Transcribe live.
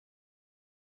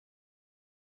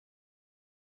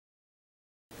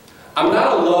I'm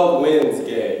not a love wins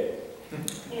gay.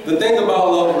 The thing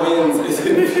about love wins is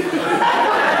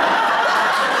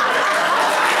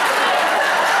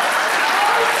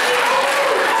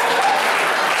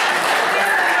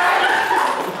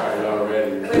Alright, y'all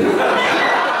ready?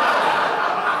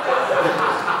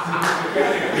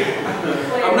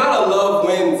 I'm not a love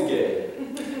wins gay.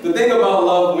 The thing about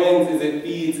love wins is it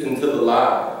feeds into the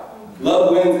lie.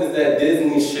 Love wins is that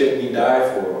Disney shit we die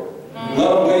for.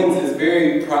 Love wins is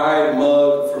very pride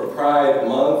mug for Pride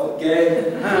Month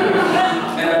gay,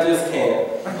 and I just can't.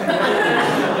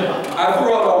 I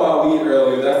threw out all my weed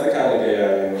earlier, that's the kind of gay I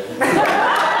am.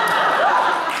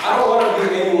 I don't want to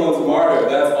be anyone's martyr,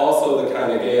 that's also the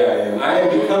kind of gay I am. I am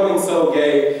becoming so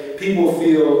gay, people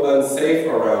feel unsafe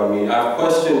around me. I've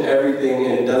questioned everything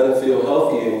and it doesn't feel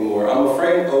healthy anymore. I'm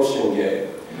afraid ocean gay.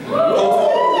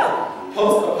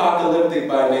 Post-apocalyptic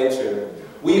by nature.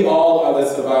 We all are the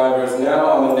survivors.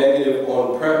 Now I'm a negative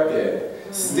on prep gay.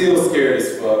 Still scared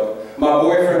as fuck. My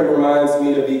boyfriend reminds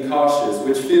me to be cautious,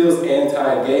 which feels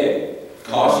anti-gay.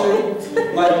 Caution?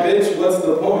 Like, bitch, what's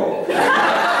the point? We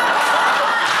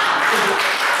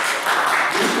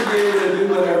should be able to do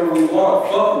whatever we want.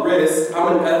 Fuck risk. I'm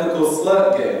an ethical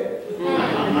slut gay.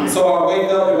 So I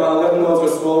wake up and my lymph nodes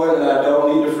are swollen and I don't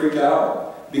need to freak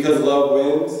out because love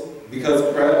wins, because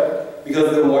prep,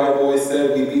 because them white boys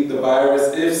said we beat the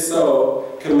virus. If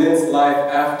so, commence life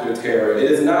after terror. It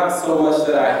is not so much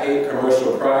that I hate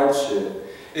commercial pride shit.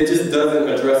 It just doesn't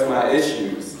address my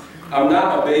issues. I'm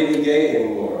not a baby gay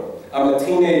anymore. I'm a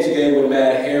teenage gay with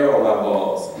mad hair on my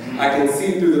balls. I can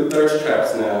see through the thirst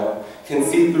traps now, can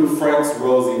see through Frank's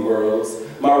rosy worlds.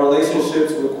 My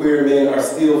relationships with queer men are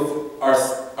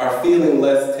feeling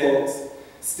less tense,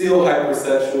 still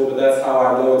hypersexual, but that's how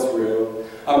I know it's real.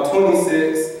 I'm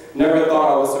 26. Never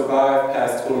thought I would survive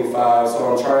past 25,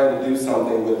 so I'm trying to do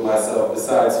something with myself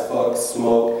besides fuck,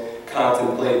 smoke,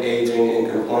 contemplate aging,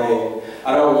 and complain.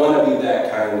 I don't want to be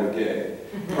that kind of gay.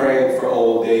 Praying for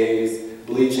old days,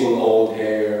 bleaching old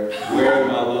hair, wearing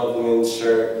my loved one's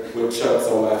shirt with chucks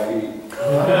on my feet.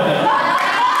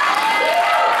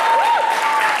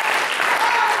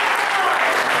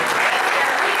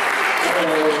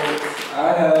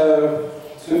 I have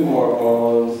 2 more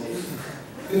poems.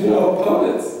 You know,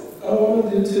 poets. I want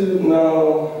to do 2.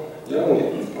 No, y'all don't get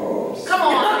these poems. Come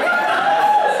on.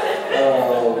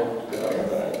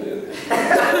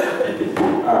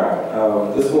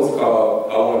 Alright, this one's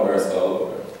called I Want to Burst All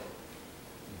Over.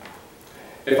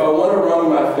 If I want to run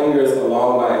my fingers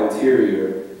along my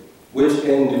interior, which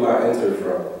end do I enter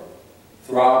from?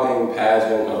 Throbbing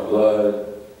pageant of blood,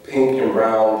 pink and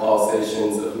brown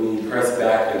pulsations of me pressed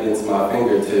back against my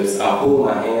fingertips. I pull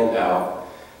my hand out,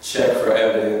 check for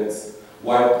evidence,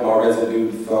 wipe my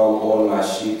residue thumb on my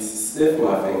sheets, sniff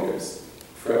my fingers.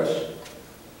 Fresh.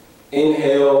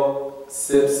 Inhale,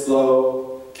 sip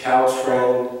slow, couch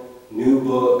friend, new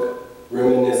book,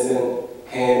 reminiscent,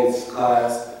 hands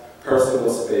clasped, personal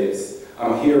space.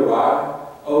 I'm here, why?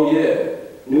 Oh yeah,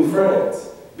 new friends.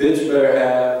 Bitch better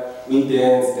have, we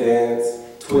dance,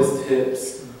 twist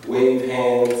hips, wave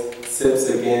hands, sips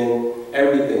again,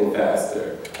 everything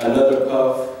faster. Another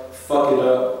puff, fuck it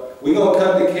up. We gonna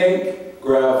cut the cake,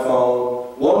 grab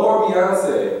phone. One more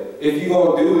Beyonce. If you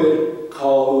gonna do it,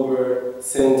 call Uber,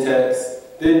 send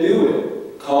text, then do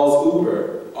it. Calls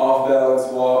Uber, off balance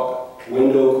walk,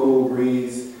 window cool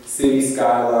breeze, city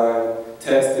skyline,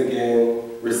 text again,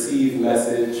 receive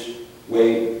message,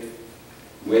 wait,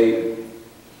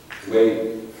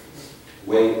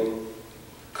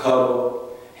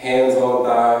 cuddle, hands on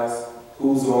thighs,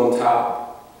 who's on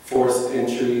top, forced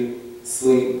entry,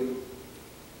 sleep.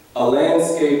 A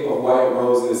landscape of white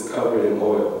roses covered in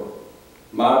oil.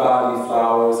 My body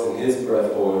flowers and his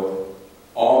breath oil.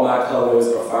 All my colors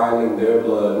are finding their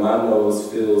blood, my nose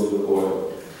fills with oil.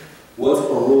 What's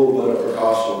a rule but a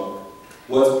precaution?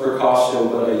 What's precaution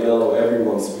but a yellow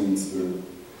everyone speeds through?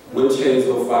 Which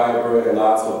hazel fiber and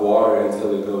lots of water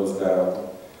until it goes down?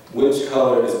 Which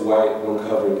color is white when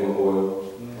covered in oil?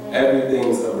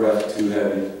 Everything's a breath too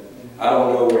heavy. I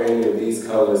don't know where any of these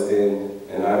colors end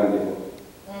and I begin.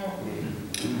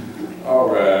 All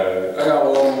right, I got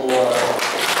one more.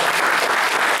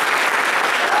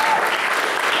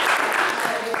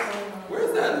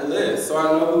 Where's that list so I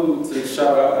know who to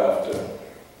shout out after?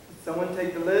 Someone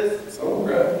take the list? Someone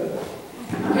grab it.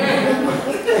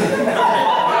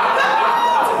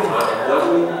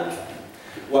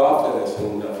 Well, I'll finish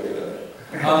and I'll figure it out.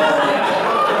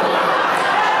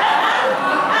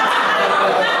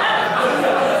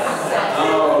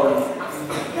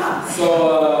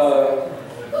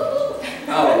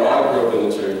 I don't know, I grew up in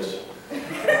the church.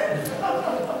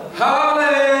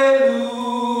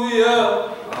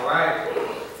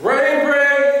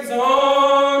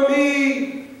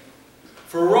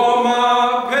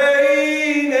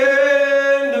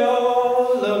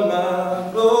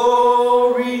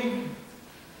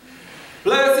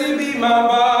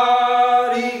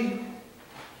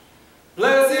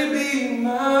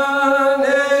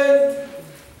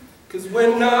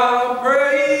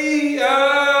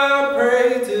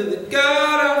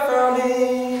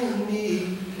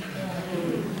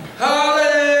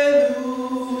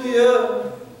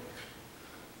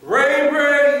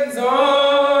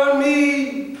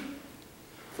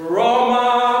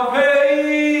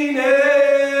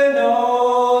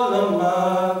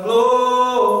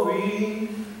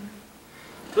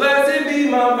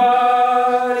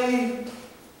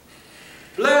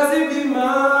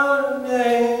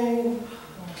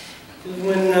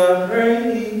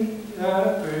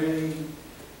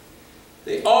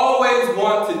 always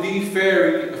want to be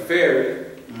a fairy.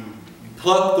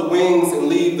 Pluck the wings and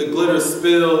leave the glitter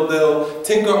spill. They'll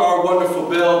tinker our wonderful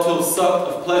bell till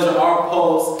sucked of pleasure our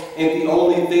pulse ain't the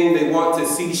only thing they want to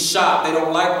see shot. They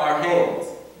don't like our hands.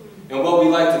 And what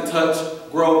we like to touch,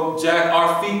 grow, jack,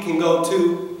 our feet can go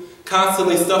too.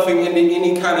 Constantly stuffing into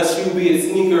any kind of shoe, be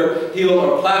it sneaker, heel,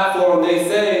 or platform. They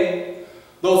say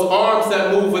those arms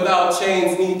that move without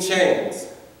chains need chains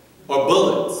or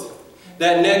bullets.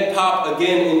 That neck pop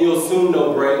again and you'll soon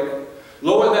no break.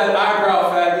 Lower that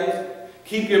eyebrow, faggot.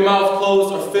 Keep your mouth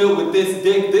closed or filled with this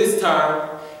dick this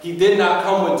time. He did not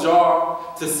come with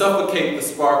jar to suffocate the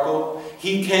sparkle.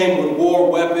 He came with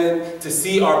war weapon to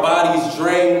see our bodies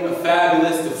drain of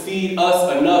fabulous, to feed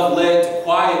us enough lead to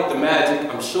quiet the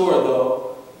magic. I'm sure,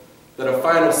 though, that a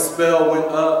final spell went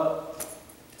up.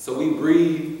 So we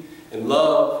breathe and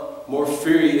love, more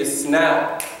furious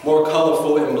snap, more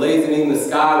colorful, emblazoning the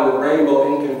sky with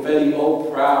rainbow and confetti.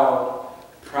 Oh, proud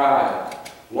pride,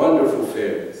 wonderful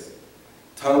fairies.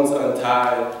 Tongues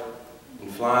untied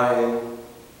and flying,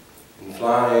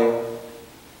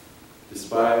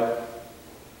 despite